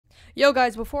Yo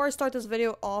guys, before I start this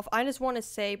video off, I just want to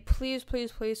say please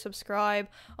subscribe.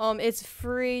 It's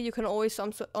free. You can always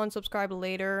unsubscribe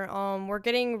later. We're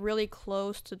getting really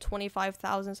close to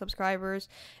 25,000 subscribers,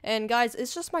 and guys,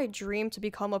 it's just my dream to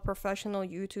become a professional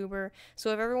YouTuber.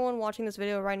 So if everyone watching this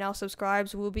video right now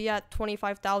subscribes, we'll be at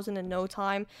 25,000 in no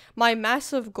time. My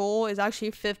massive goal is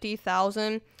actually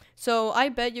 50,000. So I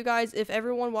bet you guys, if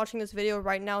everyone watching this video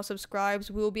right now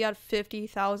subscribes, we'll be at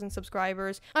 50,000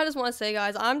 subscribers. I just want to say,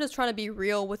 guys, I'm just trying to be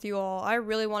real with you all. I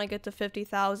really want to get to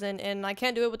 50,000, and I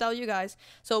can't do it without you guys.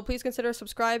 So please consider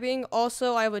subscribing.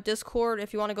 Also, I have a Discord.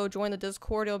 If you want to go join the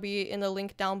Discord, it'll be in the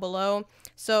link down below.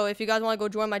 So if you guys want to go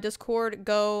join my Discord,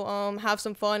 go have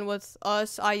some fun with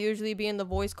us. I usually be in the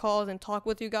voice calls and talk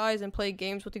with you guys and play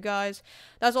games with you guys.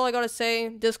 That's all I gotta say.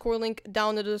 Discord link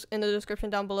down in the description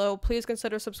down below. Please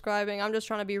consider subscribing. I'm just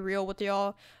trying to be real with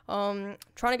y'all. Trying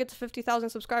to get to 50,000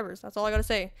 subscribers. That's all I gotta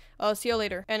say. See you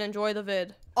later and enjoy the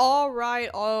vid.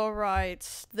 Alright.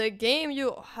 The game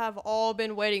you have all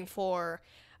been waiting for.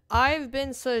 I've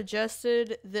been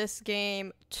suggested this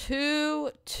game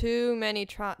too many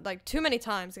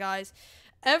times, guys.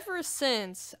 Ever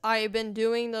since I've been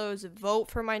doing those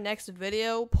vote for my next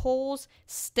video polls,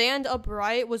 Stand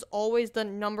Upright was always the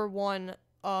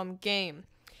 #1 game.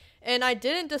 And I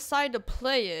didn't decide to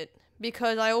play it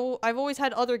because I've always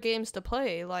had other games to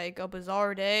play, like a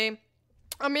Bizarre Day.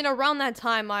 I mean, around that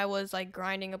time I was like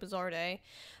grinding a Bizarre Day.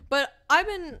 But I've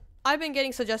been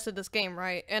getting suggested this game,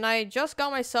 right? And I just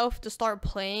got myself to start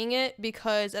playing it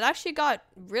because it actually got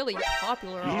really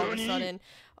popular all of a sudden.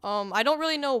 I don't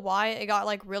really know why it got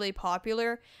like really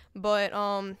popular, but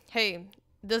hey,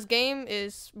 this game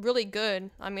is really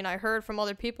good. I mean, I heard from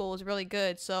other people it was really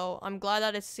good, so I'm glad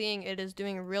that it's seeing it is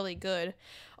doing really good.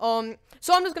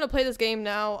 So I'm just gonna play this game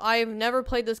now. I've never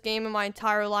played this game in my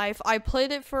entire life. I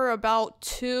played it for about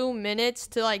 2 minutes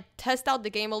to like test out the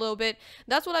game a little bit.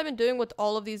 That's what I've been doing with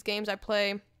all of these games I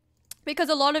play. Because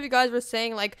a lot of you guys were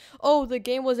saying like, oh, the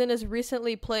game wasn't as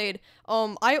recently played.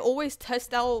 I always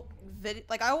test out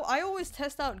I always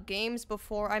test out games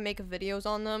before I make videos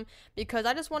on them because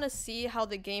I just want to see how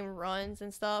the game runs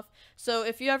and stuff. So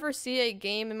if you ever see a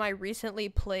game in my recently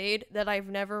played that I've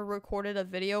never recorded a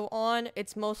video on,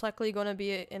 it's most likely going to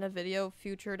be in a video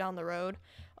future down the road,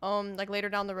 like later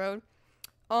down the road.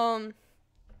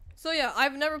 So yeah,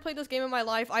 I've never played this game in my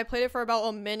life. I played it for about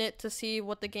a minute to see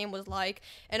what the game was like.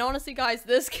 And honestly, guys,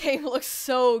 this game looks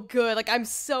so good. Like, I'm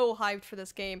so hyped for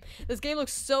this game. This game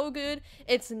looks so good.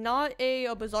 It's not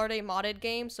a Bizarre Day modded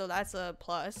game, so that's a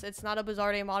plus. It's not a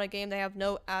Bizarre Day modded game. They have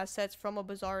no assets from a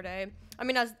Bizarre Day. I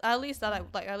mean, at least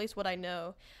what I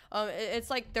know. It's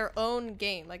like their own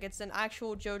game. Like, it's an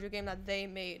actual JoJo game that they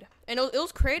made. And it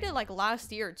was created like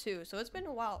last year too. So it's been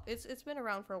a while. It's been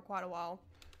around for quite a while.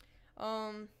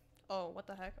 Oh, what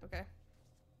the heck? Okay.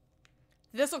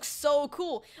 This looks so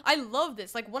cool. I love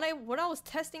this. Like when I was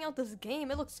testing out this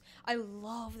game, I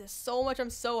love this so much. I'm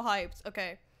so hyped.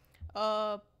 Okay.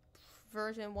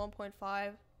 Version 1.5.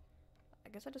 I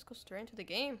guess I just go straight into the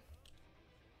game.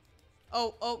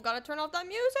 Oh, gotta turn off that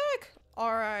music.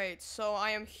 Alright, so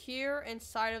I am here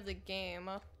inside of the game.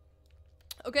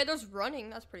 Okay, there's running.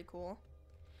 That's pretty cool.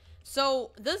 So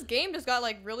this game just got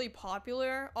like really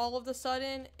popular all of a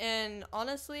sudden, and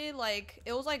honestly, like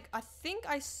it was like I think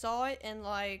I saw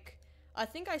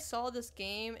this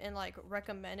game and like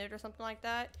recommended or something like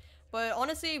that. But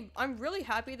honestly, I'm really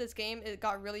happy this game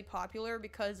got really popular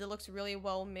because it looks really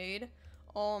well made.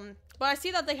 But I see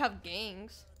that they have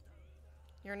gangs.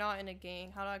 You're not in a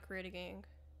gang. How do I create a gang?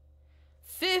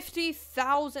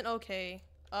 50,000. Okay.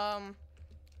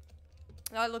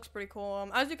 That looks pretty cool.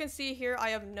 As you can see here, I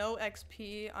have no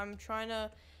XP.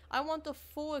 I want the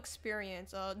full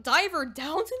experience. Diver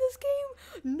Down's in this game?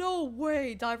 No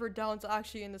way. Diver Down's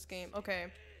actually in this game. Okay.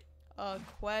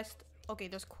 Quest. Okay,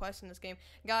 there's quests in this game.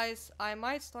 Guys, I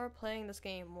might start playing this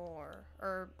game more.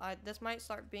 Or, this might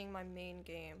start being my main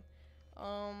game.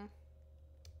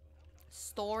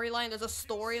 Storyline. There's a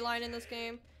storyline in this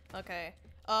game. Okay.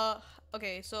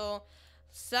 Okay, so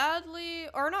sadly,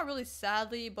 or not really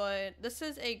sadly, but this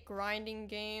is a grinding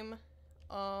game.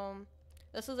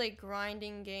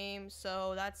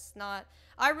 So that's not,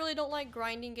 I really don't like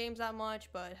grinding games that much,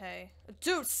 but hey.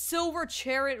 Dude, Silver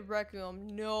Chariot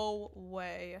Requiem, no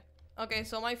way. Okay,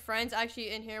 so my friend's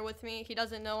actually in here with me. He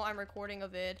doesn't know I'm recording a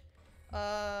vid.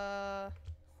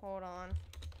 Hold on.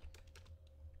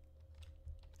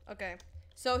 Okay,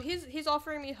 so he's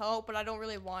offering me help, but I don't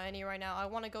really want any right now. I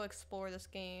want to go explore this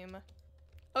game.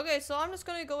 Okay, so I'm just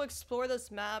gonna go explore this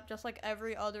map just like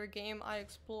every other game I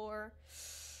explore.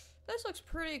 This looks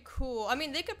pretty cool. I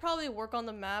mean, they could probably work on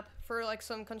the map for like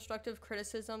some constructive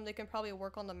criticism. They can probably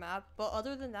work on the map, but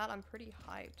other than that, I'm pretty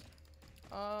hyped.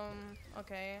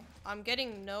 Okay. I'm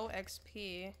getting no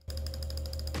XP.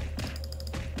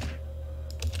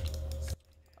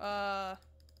 I'm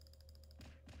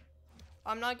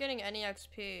not getting any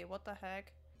XP. What the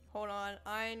heck? Hold on.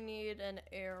 I need an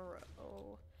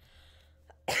arrow.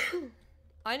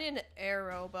 I need an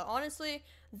arrow, but honestly,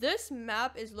 this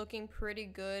map is looking pretty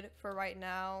good for right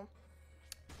now.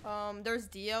 There's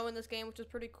Dio in this game, which is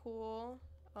pretty cool.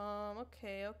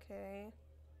 Okay.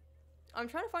 I'm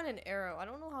trying to find an arrow. I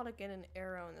don't know how to get an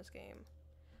arrow in this game.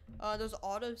 There's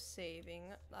auto-saving.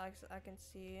 I can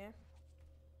see.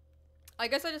 I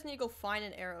guess I just need to go find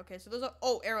an arrow. Okay, so there's a-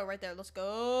 oh, arrow right there. Let's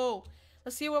go.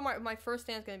 Let's see what my first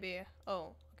stand's gonna be.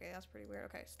 Oh, okay, that's pretty weird.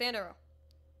 Okay, stand arrow.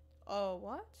 Oh,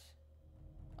 what?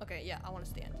 Okay, yeah, I want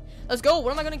to stand. Let's go.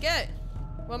 What am I gonna get?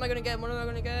 What am I gonna get? What am I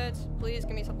gonna get? Please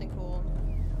give me something cool.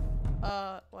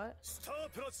 What?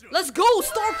 Let's go!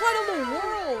 Star Platinum the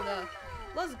World!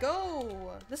 Let's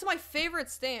go! This is my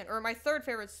favorite stand, or my third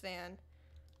favorite stand.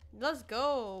 Let's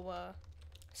go!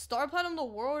 Star Platinum the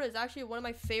World is actually one of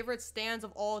my favorite stands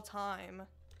of all time.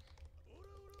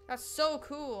 That's so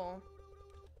cool.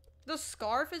 The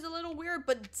scarf is a little weird,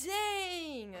 but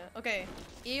dang! Okay,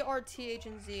 E, R, T, H,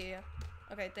 and Z.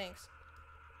 Okay, thanks.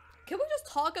 Can we just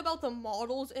talk about the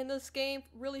models in this game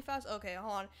really fast? Okay,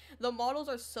 hold on. The models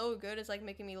are so good, it's like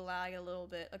making me lag a little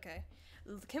bit. Okay.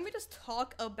 Can we just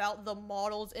talk about the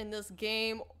models in this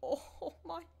game? Oh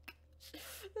my gosh.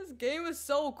 This game is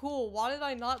so cool. Why did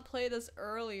I not play this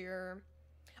earlier?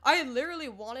 I literally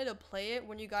wanted to play it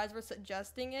when you guys were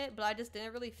suggesting it, but I just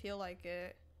didn't really feel like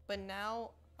it. But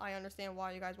now I understand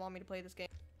why you guys want me to play this game.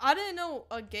 I didn't know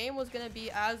a game was gonna be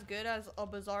as good as A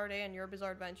Bizarre Day and Your Bizarre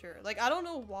Adventure. Like, I don't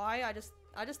know why, I just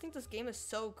think this game is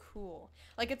so cool.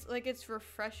 Like, it's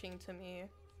refreshing to me.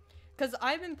 Cause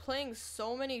I've been playing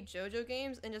so many JoJo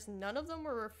games and just none of them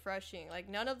were refreshing. Like,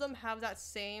 none of them have that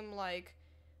same, like,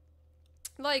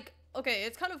 okay,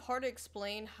 it's kind of hard to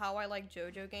explain how I like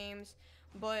JoJo games,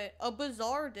 but A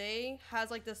Bizarre Day has,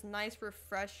 like, this nice,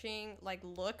 refreshing, like,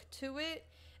 look to it.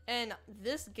 And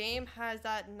this game has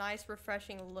that nice,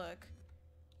 refreshing look.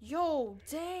 Yo,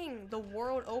 dang, the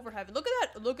world over heaven. Look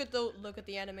at that. Look at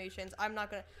the animations. I'm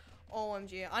not gonna.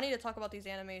 OMG, I need to talk about these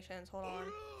animations. Hold on.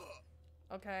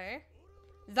 Okay,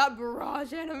 that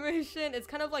barrage animation. It's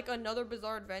kind of like Another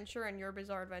Bizarre Adventure and Your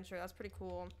Bizarre Adventure. That's pretty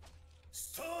cool.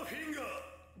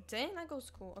 Dang, that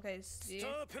goes cool. Okay, see.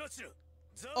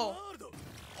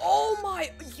 Oh my.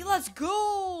 Let's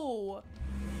go.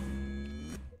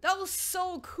 That was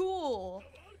so cool.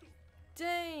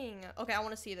 Dang. Okay, I want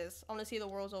to see this. I want to see the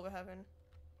worlds over heaven.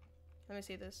 Let me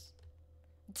see this.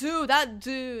 Dude, that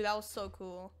was so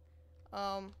cool.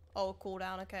 Oh,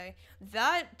 cooldown, okay.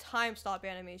 That time stop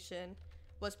animation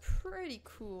was pretty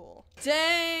cool.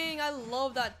 Dang, I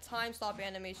love that time stop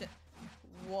animation.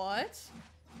 What?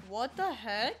 What the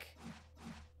heck?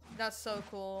 That's so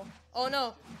cool. Oh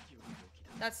no.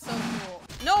 That's so cool.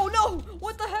 No!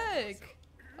 What the heck?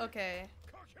 Okay.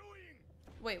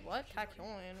 Wait, what?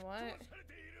 Kakyoin? What?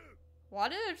 Why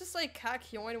did it just like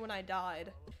Kakyoin when I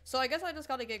died? So I guess I just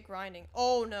gotta get grinding.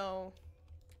 Oh no.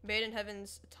 Made in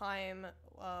Heaven's time,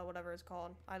 whatever it's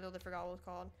called. I literally forgot what it's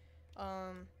called.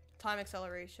 Time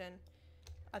acceleration.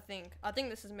 I think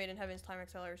this is Made in Heaven's time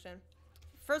acceleration.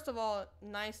 First of all,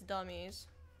 nice dummies.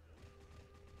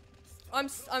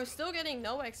 I'm still getting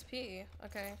no XP.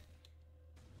 Okay.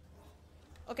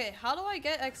 Okay, how do I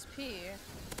get XP?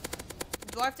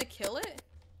 Do I have to kill it?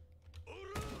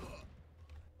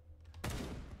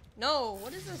 No,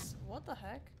 what is this? What the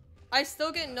heck? I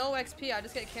still get no XP, I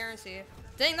just get currency.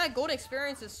 Dang, that gold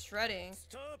experience is shredding.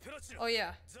 Oh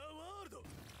yeah.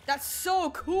 That's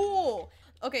so cool!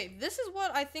 Okay, this is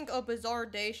what I think A Bizarre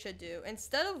Day should do.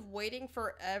 Instead of waiting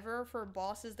forever for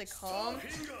bosses to come,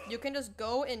 you can just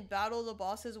go and battle the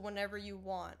bosses whenever you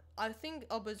want. I think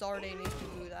A Bizarre Day needs to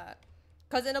do that.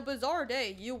 Because in A Bizarre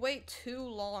Day, you wait too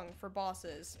long for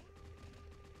bosses.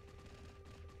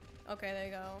 Okay, there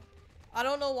you go. I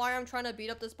don't know why I'm trying to beat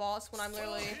up this boss when I'm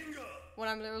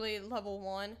literally level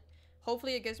 1.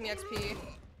 Hopefully it gives me XP.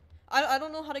 I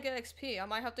don't know how to get XP. I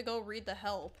might have to go read the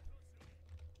help.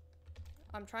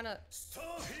 I'm trying to...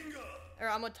 Or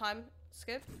I'm gonna time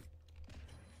skip.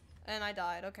 And I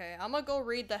died. Okay, I'm gonna go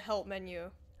read the help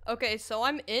menu. Okay, so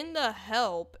I'm in the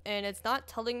help and it's not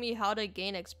telling me how to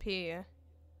gain XP.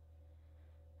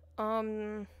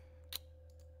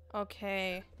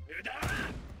 Okay.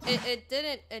 It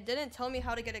didn't tell me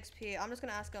how to get XP. I'm just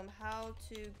gonna ask him how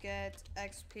to get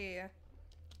XP.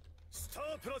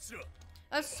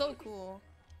 That's so cool.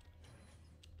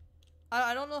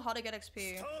 I don't know how to get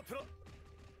XP.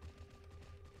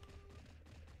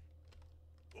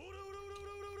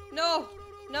 No!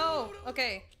 No!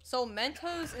 Okay, so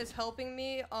Mentos is helping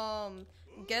me,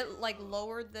 get, like,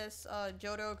 lower this,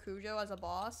 JoJo Kujo as a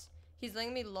boss. He's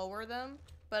letting me lower them,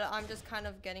 but I'm just kind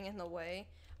of getting in the way.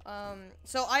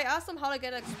 So I asked him how to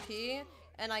get XP,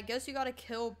 and I guess you gotta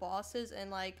kill bosses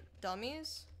and, like,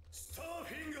 dummies.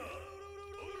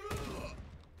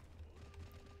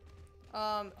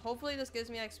 Hopefully this gives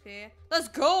me XP. Let's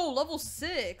go! Level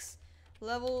 6!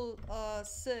 Level,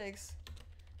 6.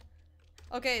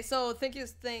 Okay, so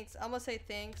thanks. I'm gonna say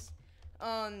thanks.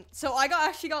 So I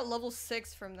actually got level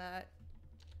 6 from that.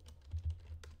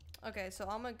 Okay, so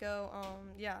I'm gonna go,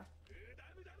 yeah.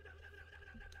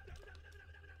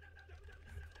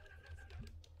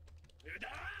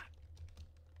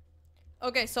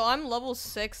 Okay, so I'm level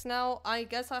 6 now. I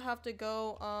guess I have to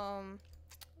go,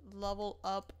 level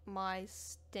up my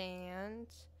stand.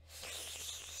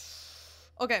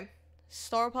 Okay.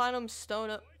 Star Platinum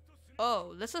Stone...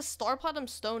 Oh, this is Star Platinum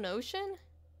Stone Ocean?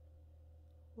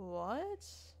 What?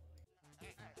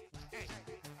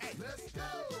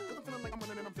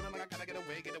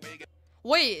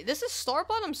 Wait, this is Star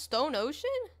Platinum Stone Ocean?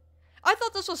 I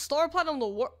thought this was Star Platinum the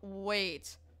World.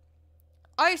 Wait.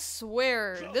 I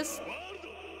swear, this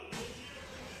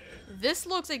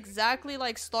looks exactly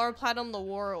like Star Platinum the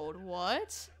World.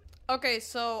 What? Okay,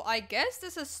 so I guess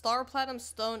this is Star Platinum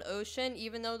Stone Ocean,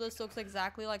 even though this looks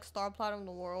exactly like Star Platinum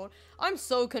the World. I'm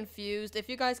so confused. If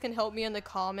you guys can help me in the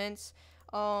comments.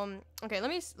 Okay, let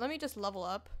me just level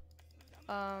up.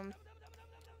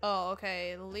 Oh,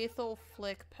 okay. Lethal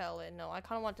Flick Pellet. No, I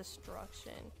kind of want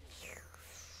Destruction.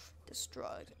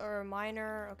 Destruct. Or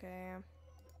Minor. Okay.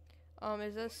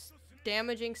 Is this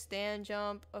Damaging Stand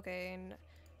Jump? Okay.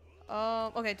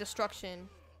 Okay, Destruction.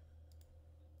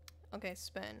 Okay,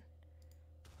 Spin.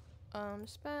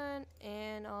 Spin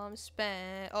and,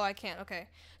 spin. Oh, I can't. Okay.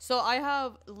 So I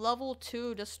have level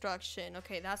 2 Destruction.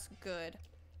 Okay, that's good.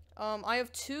 I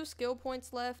have 2 skill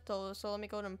points left, though, so let me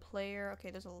go to player. Okay,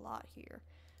 there's a lot here.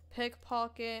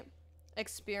 Pickpocket.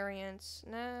 Experience.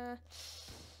 Nah.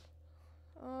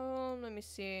 Let me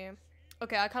see.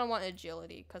 Okay, I kind of want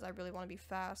agility, because I really want to be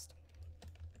fast.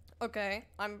 Okay,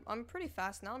 I'm pretty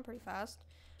fast now. I'm pretty fast.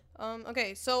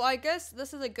 Okay, so I guess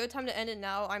this is a good time to end it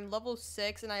now. I'm level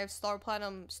 6 and I have Star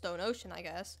Platinum Stone Ocean, I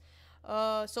guess.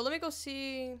 So let me go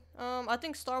see. I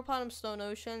think Star Platinum Stone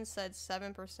Ocean said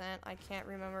 7%. I can't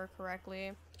remember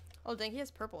correctly. Oh, dang, he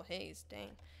has Purple Haze.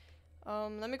 Dang.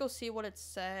 Let me go see what it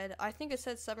said. I think it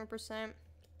said 7%. Let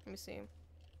me see.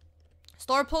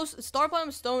 Star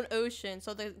Platinum Stone Ocean.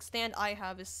 So the stand I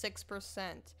have is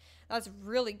 6%. That's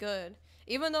really good.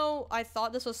 Even though I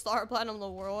thought this was Star Platinum the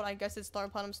World, I guess it's Star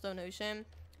Platinum Stone Ocean.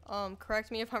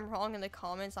 Correct me if I'm wrong in the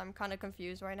comments. I'm kind of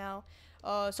confused right now.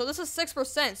 So this is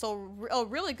 6%, so a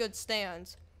really good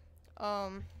stand.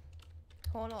 Hold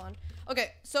on.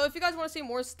 Okay, so if you guys want to see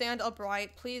more stand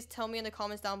upright, please tell me in the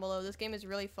comments down below. This game is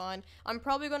really fun. I'm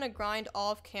probably gonna grind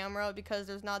off camera because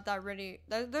there's not that really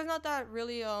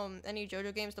any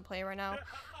JoJo games to play right now.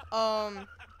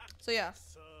 So yeah.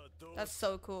 That's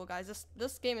so cool, guys.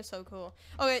 This game is so cool.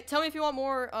 Okay, tell me if you want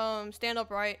more stand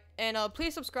upright, and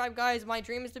please subscribe, guys. My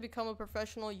dream is to become a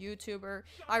professional YouTuber.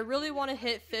 I really want to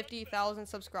hit 50,000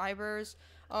 subscribers.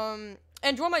 And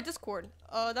join my Discord.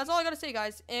 That's all I gotta say,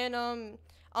 guys. And I'm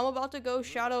about to go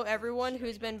shout out everyone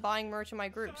who's been buying merch in my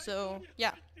group. So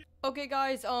yeah. Okay,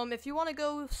 guys, if you want to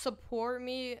go support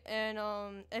me, and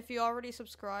if you already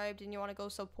subscribed and you want to go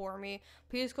support me,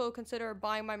 please go consider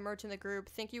buying my merch in the group.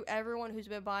 Thank you everyone who's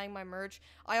been buying my merch.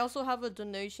 I also have a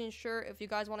donation shirt if you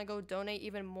guys want to go donate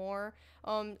even more.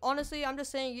 Honestly, I'm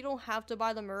just saying you don't have to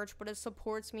buy the merch, but it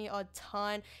supports me a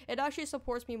ton. It actually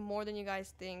supports me more than you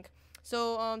guys think.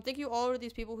 So thank you all of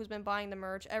these people who's been buying the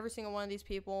merch, every single one of these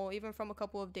people, even from a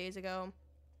couple of days ago.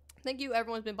 Thank you,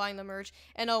 everyone's been buying the merch,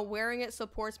 and wearing it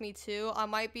supports me too. I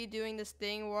might be doing this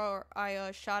thing where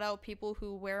I shout out people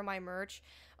who wear my merch.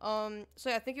 So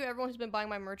yeah, thank you everyone who's been buying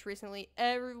my merch recently.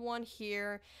 Everyone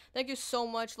here, thank you so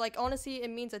much. Like, honestly, it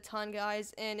means a ton,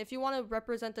 guys. And if you want to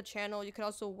represent the channel, you can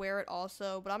also wear it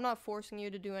also, but I'm not forcing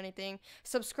you to do anything.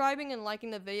 Subscribing and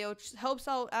liking the video helps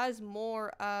out just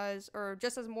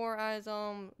as more as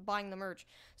buying the merch.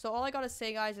 So all I gotta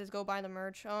say, guys, is go buy the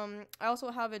merch. I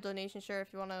also have a donation share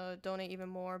if you want to donate even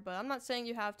more, but I'm not saying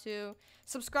you have to.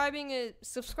 Subscribing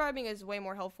is way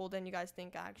more helpful than you guys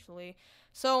think, actually.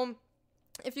 So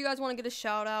if you guys want to get a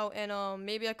shout out and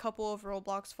maybe a couple of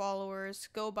Roblox followers,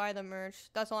 go buy the merch.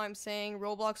 That's all I'm saying.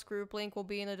 Roblox group link will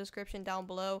be in the description down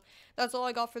below. That's all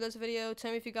I got for this video.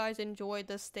 Tell me if you guys enjoyed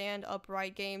the stand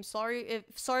upright game. Sorry it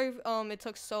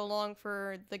took so long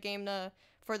for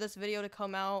this video to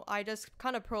come out. I just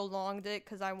kind of prolonged it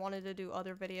because I wanted to do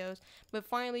other videos, but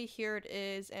finally here it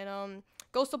is. And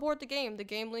go support the game. The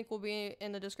game link will be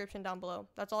in the description down below.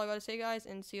 That's all I gotta say, guys,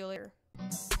 and see you later.